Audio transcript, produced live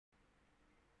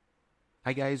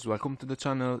Hi guys, welcome to the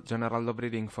channel. General love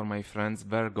reading for my friends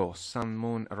Virgo, Sun,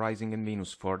 Moon, Rising and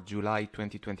Venus for July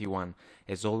 2021.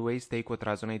 As always, take what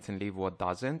resonates and leave what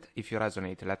doesn't. If you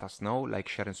resonate, let us know, like,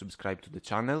 share and subscribe to the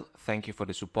channel. Thank you for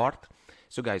the support.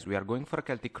 So guys, we are going for a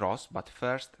Celtic cross, but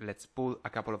first let's pull a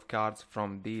couple of cards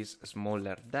from this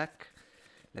smaller deck.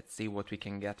 Let's see what we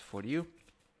can get for you.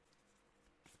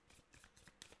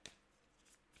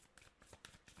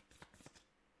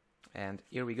 And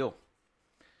here we go.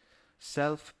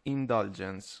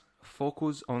 Self-indulgence,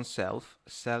 focus on self,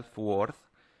 self-worth,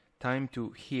 time to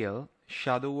heal,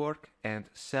 shadow work, and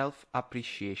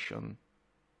self-appreciation.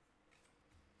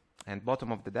 And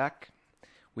bottom of the deck,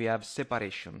 we have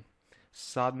separation,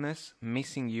 sadness,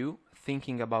 missing you,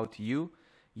 thinking about you,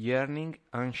 yearning,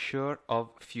 unsure of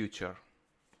future.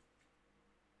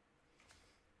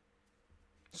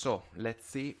 So, let's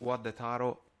see what the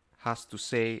tarot has to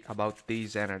say about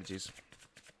these energies.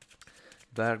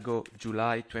 Virgo,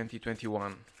 July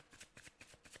 2021.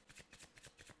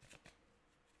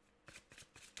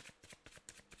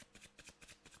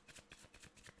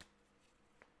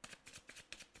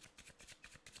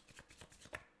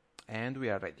 And we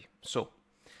are ready. So,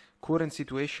 current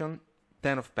situation,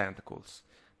 10 of Pentacles.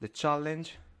 The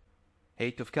challenge,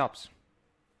 8 of Cups.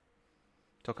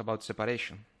 Talk about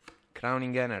separation.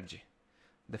 Crowning energy,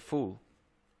 the Fool.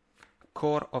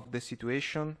 Core of the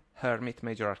situation, Hermit,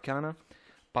 Major Arcana.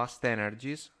 Past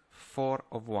energies, 4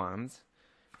 of Wands.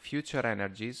 Future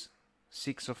energies,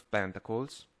 6 of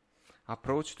Pentacles.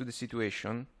 Approach to the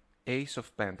situation, Ace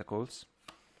of Pentacles.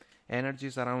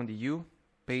 Energies around you,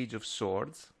 Page of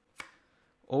Swords.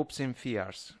 Hopes and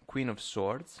fears, Queen of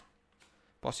Swords.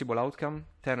 Possible outcome,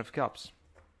 10 of Cups.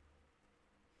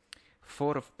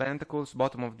 4 of Pentacles,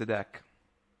 bottom of the deck.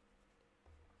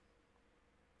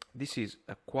 This is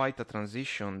quite a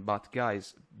transition, but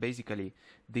guys, basically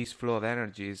this flow of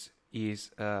energies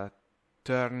is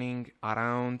turning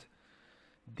around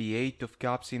the 8 of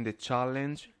Cups in the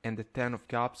challenge and the 10 of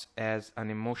Cups as an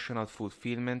emotional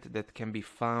fulfillment that can be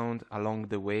found along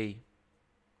the way.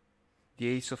 The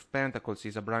Ace of Pentacles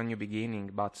is a brand new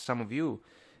beginning, but some of you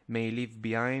may leave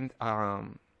behind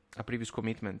a previous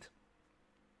commitment.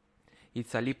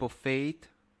 It's a leap of faith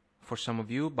for some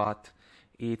of you, but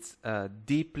it's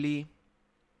deeply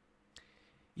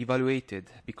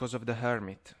evaluated because of the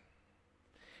Hermit.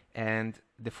 And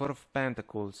the 4 of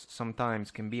Pentacles sometimes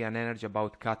can be an energy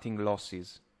about cutting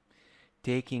losses,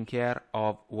 taking care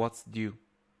of what's due.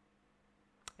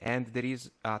 And there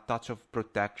is a touch of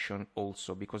protection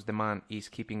also, because the man is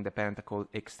keeping the pentacle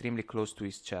extremely close to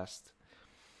his chest.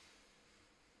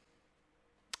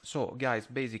 So guys,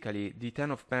 basically the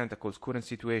 10 of Pentacles current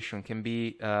situation can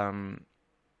be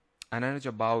an energy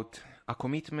about a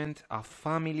commitment, a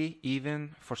family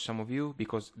even for some of you,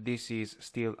 because this is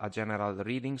still a general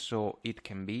reading, so it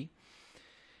can be.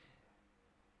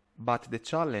 But the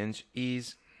challenge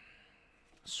is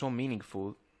so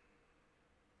meaningful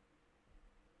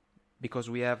because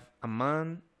we have a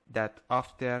man that,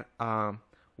 after a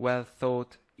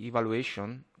well-thought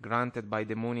evaluation granted by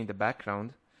the moon in the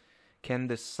background, can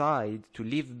decide to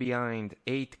leave behind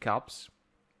 8 cups,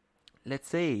 let's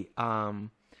say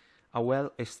a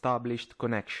well-established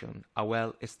connection, a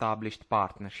well-established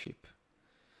partnership.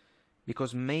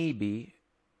 Because maybe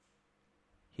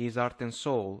his heart and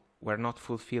soul were not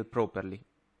fulfilled properly.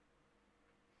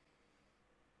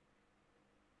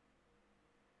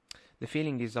 The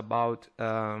feeling is about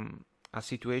a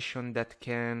situation that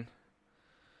can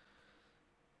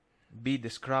be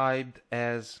described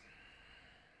as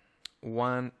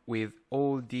one with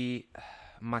all the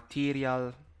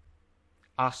material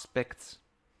aspects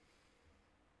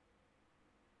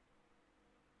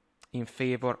in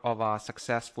favor of a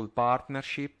successful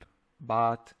partnership,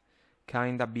 but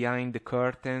kinda behind the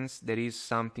curtains there is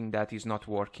something that is not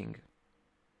working.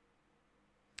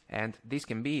 And this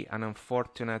can be an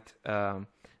unfortunate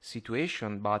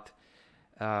situation, but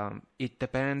it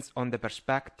depends on the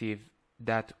perspective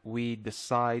that we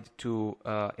decide to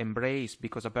embrace,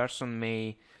 because a person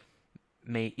may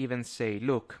even say,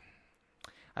 look,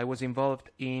 I was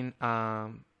involved in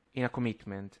a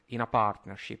commitment, in a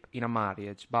partnership, in a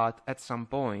marriage, but at some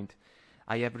point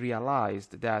I have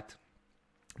realized that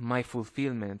my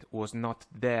fulfillment was not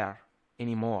there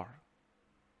anymore.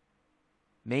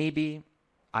 Maybe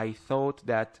I thought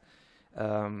that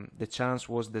the chance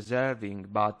was deserving,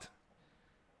 but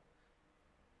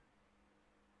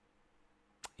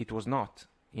it was not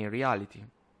in reality.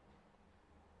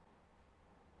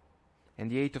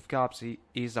 And the 8 of Cups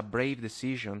is a brave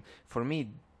decision. For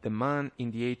me, the man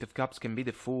in the 8 of Cups can be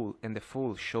the Fool, and the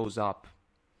Fool shows up.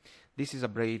 This is a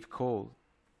brave call.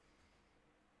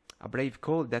 A brave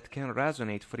call that can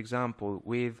resonate, for example,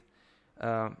 with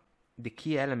the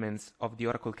key elements of the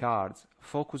oracle cards: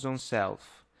 focus on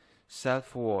self,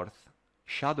 self-worth,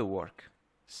 shadow work,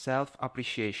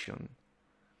 self-appreciation.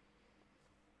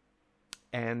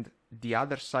 And the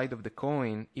other side of the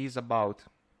coin is about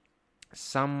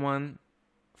someone,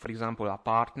 for example, a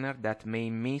partner that may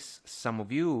miss some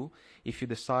of you if you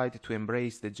decide to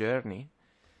embrace the journey.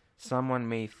 Someone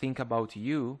may think about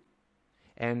you,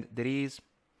 and there is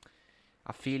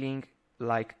a feeling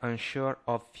like unsure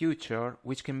of future,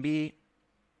 which can be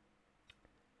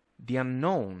the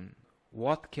unknown.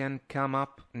 What can come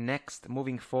up next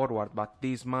moving forward, but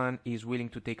this man is willing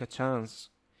to take a chance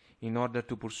in order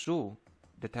to pursue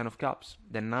the 10 of Cups,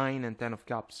 the 9 and 10 of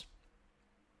Cups.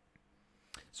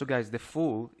 So guys, the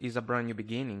Fool is a brand new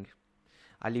beginning,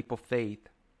 a leap of faith.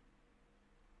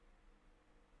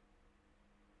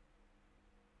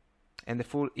 And the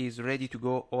Fool is ready to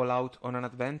go all out on an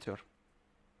adventure,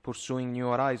 pursuing new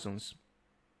horizons,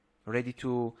 ready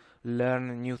to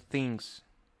learn new things.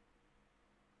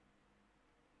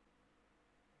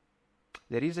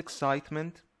 There is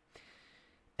excitement,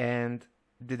 and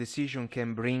the decision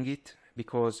can bring it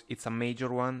because it's a major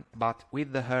one, but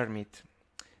with the Hermit,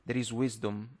 there is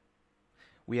wisdom.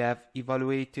 We have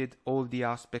evaluated all the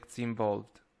aspects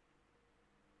involved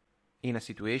in a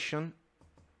situation,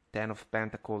 10 of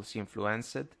Pentacles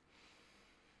influenced,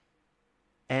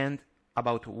 and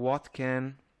about what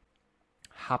can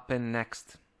happen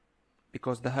next,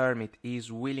 because the Hermit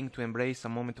is willing to embrace a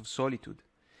moment of solitude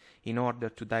in order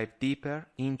to dive deeper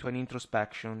into an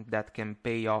introspection that can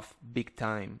pay off big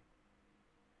time.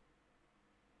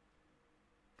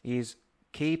 He is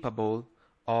capable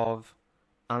of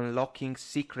unlocking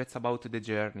secrets about the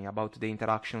journey, about the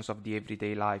interactions of the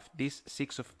everyday life. This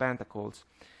 6 of Pentacles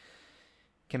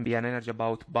can be an energy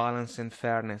about balance and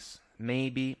fairness.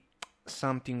 Maybe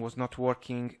something was not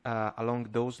working along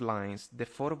those lines. The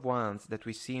 4 of Wands that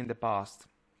we see in the past,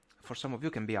 for some of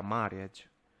you, can be a marriage.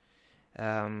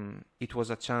 It was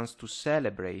a chance to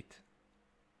celebrate.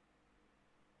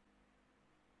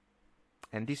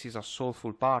 And this is a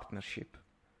soulful partnership.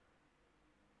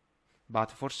 But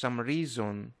for some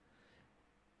reason,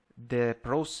 the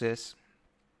process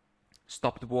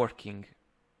stopped working.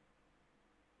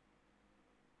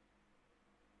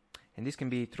 And this can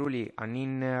be truly an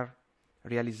inner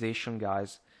realization,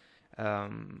 guys.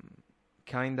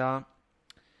 Kinda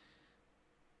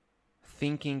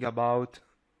thinking about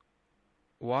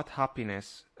what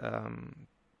happiness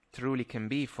truly can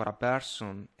be for a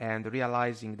person, and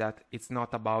realizing that it's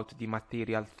not about the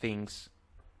material things.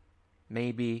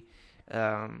 Maybe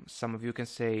some of you can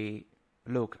say,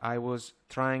 look, I was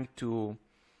trying to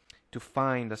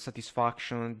find a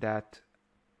satisfaction that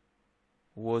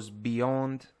was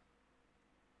beyond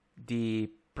the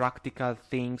practical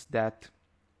things that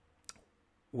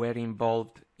were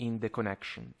involved in the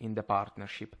connection, in the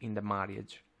partnership, in the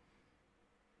marriage.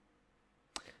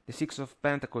 The 6 of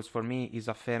Pentacles for me is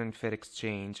a fair and fair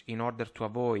exchange in order to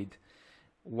avoid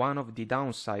one of the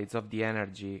downsides of the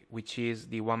energy, which is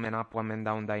the one man up, one man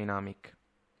down dynamic.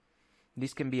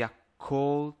 This can be a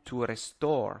call to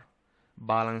restore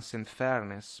balance and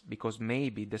fairness, because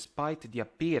maybe despite the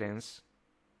appearance,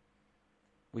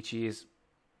 which is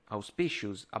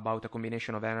auspicious about a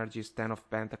combination of energies, 10 of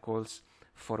Pentacles,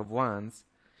 4 of Wands,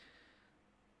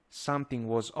 something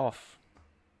was off.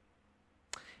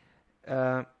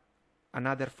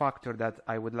 Another factor that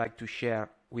I would like to share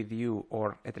with you,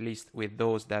 or at least with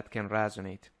those that can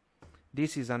resonate.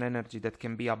 This is an energy that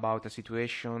can be about a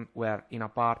situation where in a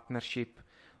partnership,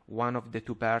 one of the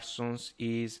two persons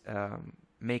is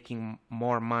making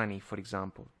more money, for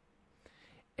example.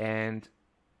 And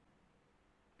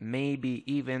maybe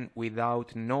even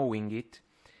without knowing it,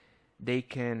 they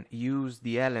can use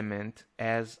the element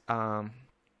as a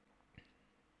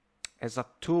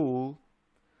tool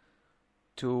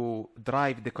to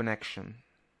drive the connection.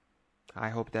 I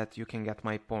hope that you can get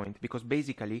my point, because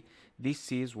basically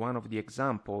this is one of the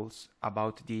examples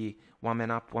about the one man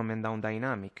up, one man down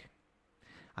dynamic.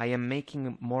 I am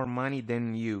making more money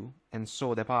than you, and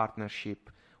so the partnership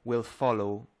will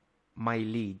follow my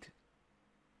lead,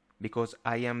 because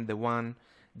I am the one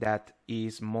that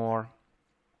is more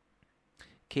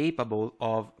capable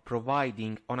of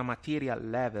providing on a material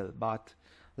level. But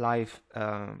life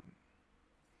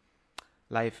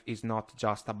is not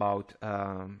just about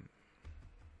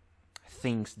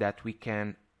things that we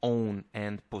can own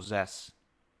and possess.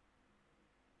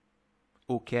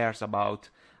 Who cares about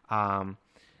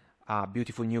a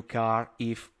beautiful new car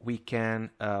if we can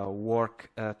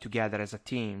work together as a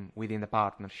team within the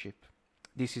partnership?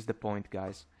 This is the point,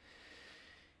 guys.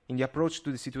 In the approach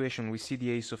to the situation, we see the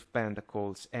Ace of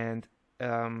Pentacles, and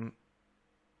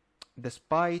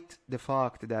despite the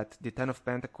fact that the Ten of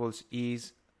Pentacles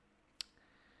is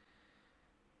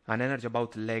an energy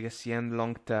about legacy and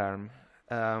long term,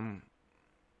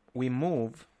 we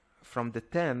move from the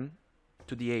 10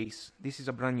 to the Ace. This is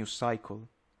a brand new cycle,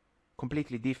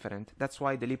 completely different. That's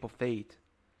why the leap of faith.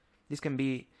 This can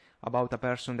be about a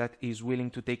person that is willing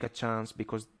to take a chance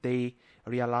because they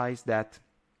realize that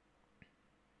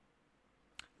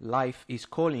life is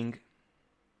calling,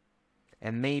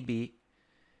 and maybe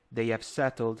they have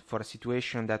settled for a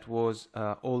situation that was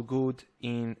all good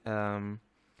in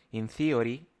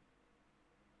theory,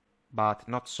 but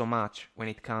not so much when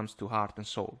it comes to heart and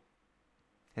soul.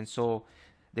 And so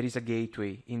there is a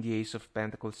gateway in the Ace of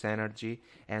Pentacles energy,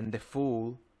 and the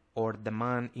Fool, or the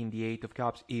man in the Eight of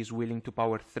Cups, is willing to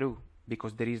power through,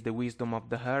 because there is the wisdom of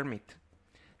the Hermit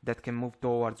that can move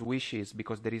towards wishes,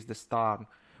 because there is the star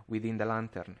within the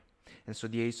lantern. And so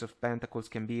the Ace of Pentacles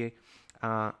can be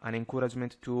an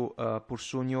encouragement to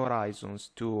pursue new horizons,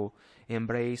 to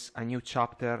embrace a new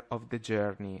chapter of the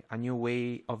journey, a new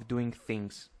way of doing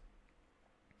things.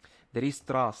 There is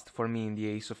trust for me in the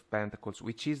Ace of Pentacles,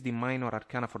 which is the minor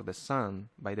arcana for the Sun,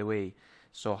 by the way.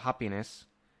 So happiness,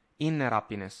 inner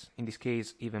happiness, in this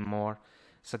case even more,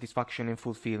 satisfaction and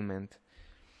fulfillment.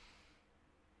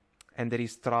 And there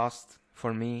is trust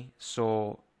for me,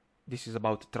 so this is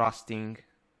about trusting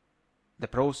the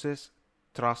process,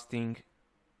 trusting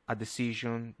a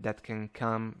decision that can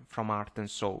come from heart and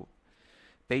soul.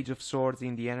 Page of Swords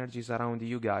in the energies around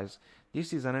you guys.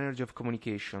 This is an energy of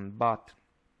communication, but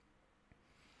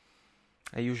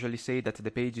I usually say that the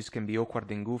pages can be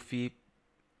awkward and goofy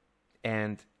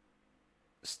and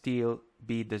still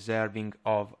be deserving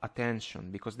of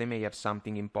attention, because they may have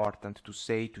something important to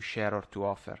say, to share, or to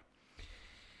offer.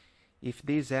 If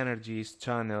this energy is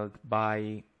channeled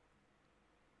by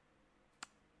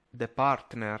the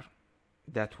partner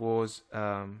that was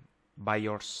by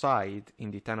your side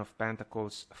in the Ten of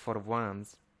Pentacles for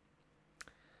Wands,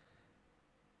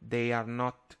 they are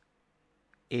not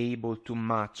able to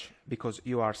match, because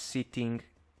you are sitting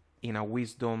in a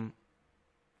wisdom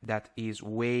that is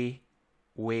way,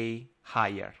 way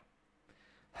higher.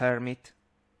 Hermit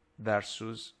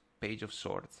versus Page of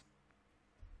Swords.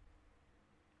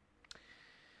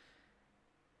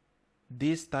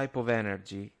 This type of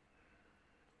energy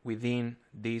within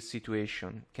this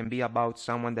situation can be about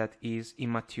someone that is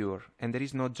immature, and there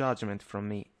is no judgment from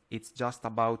me. It's just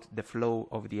about the flow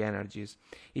of the energies.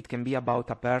 It can be about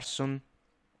a person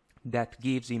that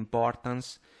gives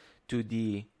importance to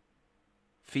the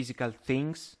physical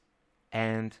things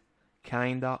and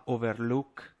kinda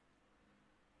overlook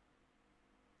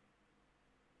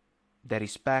the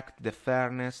respect, the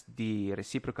fairness, the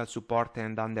reciprocal support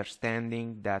and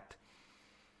understanding that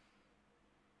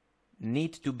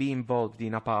need to be involved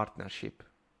in a partnership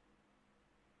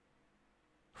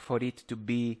for it to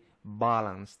be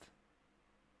balanced,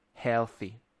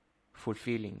 healthy,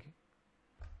 fulfilling.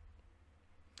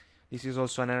 This is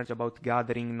also an energy about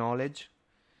gathering knowledge.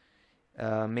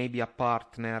 Maybe a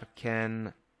partner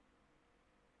can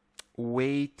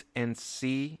wait and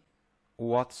see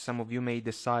what some of you may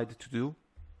decide to do,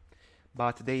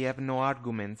 but they have no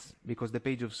arguments, because the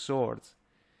Page of Swords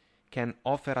can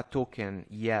offer a token,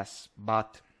 yes,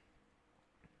 but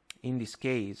in this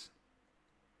case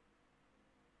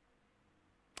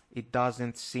it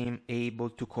doesn't seem able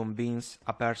to convince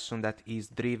a person that is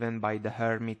driven by the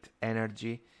Hermit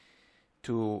energy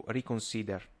to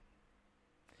reconsider.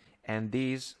 And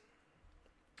this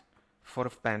Four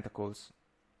of Pentacles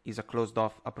is a closed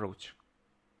off approach,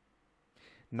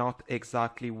 not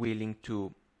exactly willing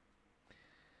to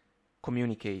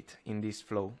communicate in this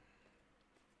flow.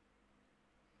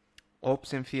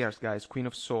 Hopes and fears, guys. Queen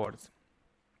of Swords.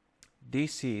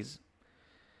 This is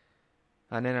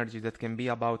an energy that can be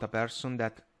about a person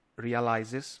that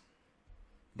realizes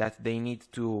that they need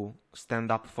to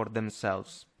stand up for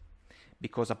themselves,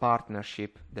 because a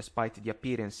partnership, despite the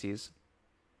appearances,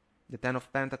 the Ten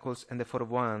of Pentacles and the Four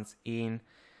of Wands in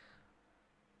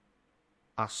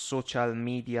a social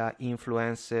media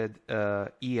influenced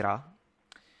era,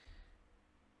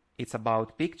 it's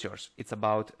about pictures, it's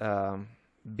about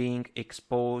being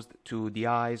exposed to the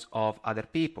eyes of other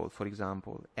people, for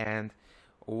example, and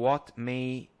what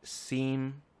may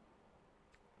seem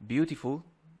beautiful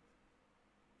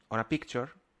on a picture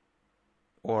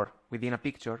or within a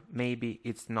picture, maybe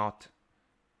it's not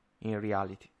in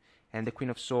reality. And the Queen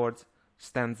of Swords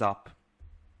stands up.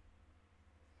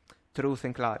 Truth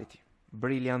and clarity,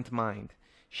 brilliant mind.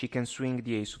 She can swing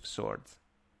the Ace of Swords,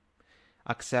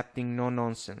 accepting no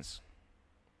nonsense.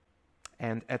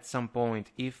 and at some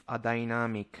point, if a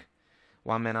dynamic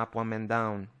one man up, one man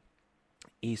down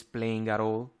is playing a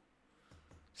role,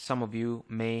 some of you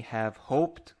may have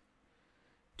hoped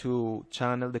to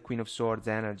channel the Queen of Swords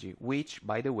energy, which,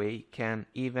 by the way, can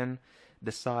even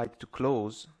decide to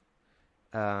close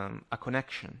a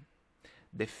connection.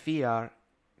 The fear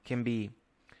can be,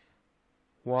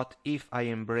 what if I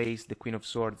embrace the Queen of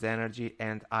Swords energy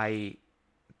and I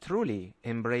truly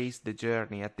embrace the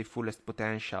journey at the fullest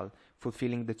potential,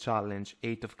 fulfilling the challenge,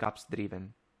 8 of Cups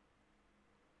driven?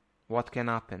 What can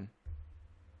happen?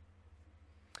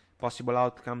 Possible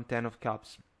outcome, 10 of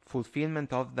Cups,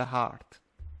 fulfillment of the heart.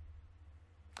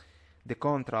 The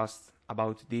contrast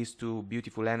about these two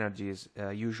beautiful energies,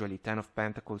 usually 10 of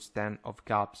Pentacles, 10 of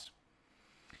Cups.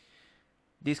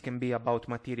 This can be about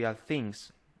material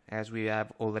things, as we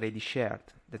have already shared.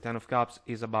 The 10 of Cups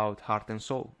is about heart and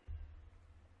soul.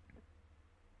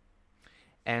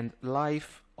 And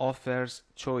life offers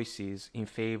choices in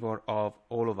favor of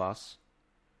all of us,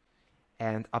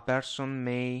 and a person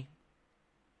may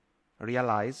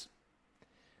realize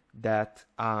that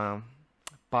a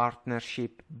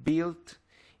partnership built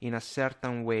in a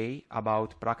certain way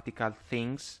about practical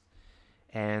things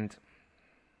and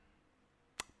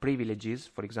privileges,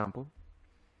 for example,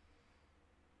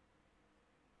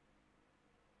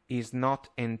 is not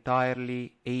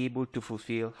entirely able to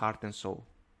fulfill heart and soul.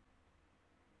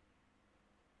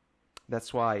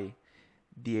 That's why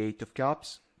the 8 of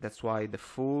Cups, that's why the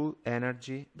Fool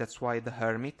energy, that's why the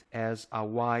Hermit has a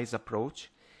wise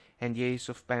approach, and the Ace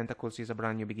of Pentacles is a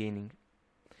brand new beginning.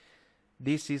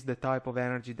 This is the type of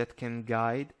energy that can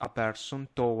guide a person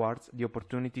towards the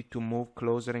opportunity to move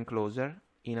closer and closer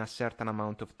in a certain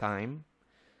amount of time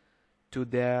to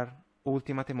their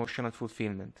ultimate emotional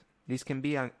fulfillment. This can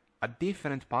be a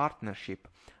different partnership,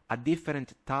 a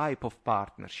different type of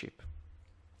partnership.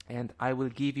 And I will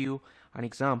give you an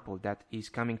example that is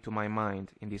coming to my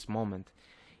mind in this moment.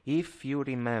 If you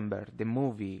remember the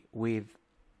movie with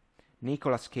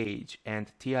Nicolas Cage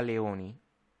and Tia Leoni,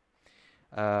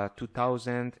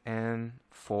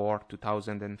 2004,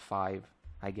 2005,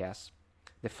 I guess,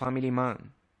 The Family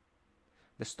Man.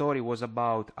 The story was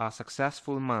about a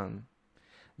successful man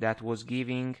that was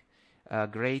giving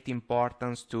great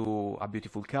importance to a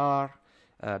beautiful car,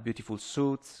 beautiful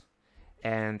suits,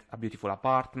 and a beautiful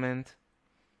apartment,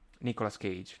 Nicolas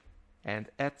Cage. And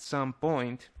at some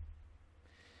point,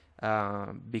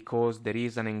 because there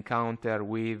is an encounter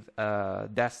with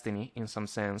destiny, in some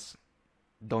sense,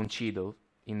 Don Cheadle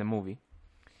in the movie,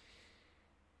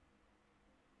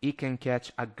 he can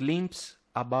catch a glimpse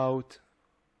about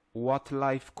what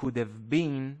life could have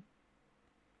been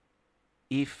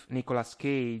if Nicolas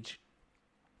Cage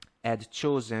had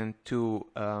chosen to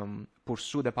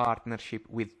pursue the partnership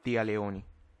with Tia Leoni.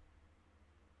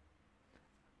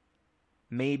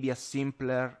 Maybe a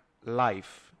simpler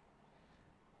life,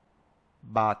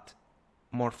 but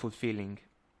more fulfilling.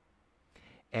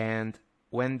 And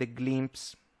when the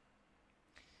glimpse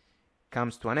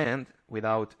comes to an end,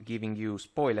 without giving you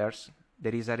spoilers,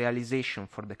 there is a realization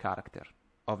for the character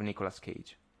of Nicolas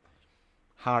Cage.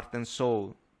 Heart and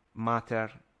soul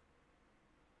matter,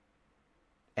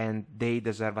 and they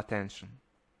deserve attention.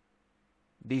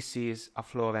 This is a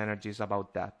flow of energies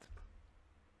about that.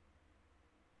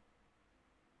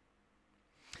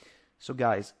 So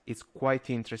guys, it's quite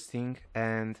interesting,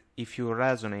 and if you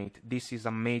resonate, this is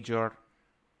a major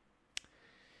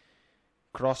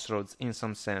crossroads in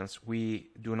some sense. We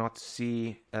do not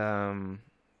see 2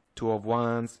 of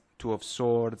Wands, 2 of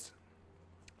Swords,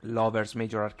 Lovers,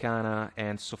 Major Arcana,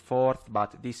 and so forth,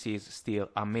 but this is still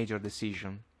a major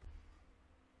decision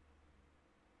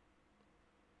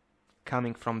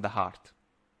coming from the heart.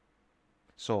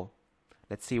 So,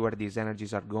 let's see where these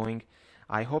energies are going.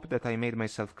 I hope that I made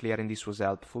myself clear and this was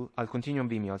helpful. I'll continue on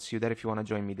Vimeo. I'll see you there if you want to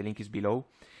join me. The link is below.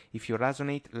 If you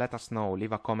resonate, let us know.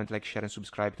 Leave a comment, like, share, and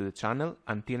subscribe to the channel.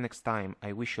 Until next time,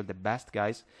 I wish you the best,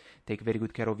 guys. Take very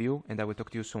good care of you, and I will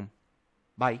talk to you soon.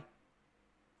 Bye.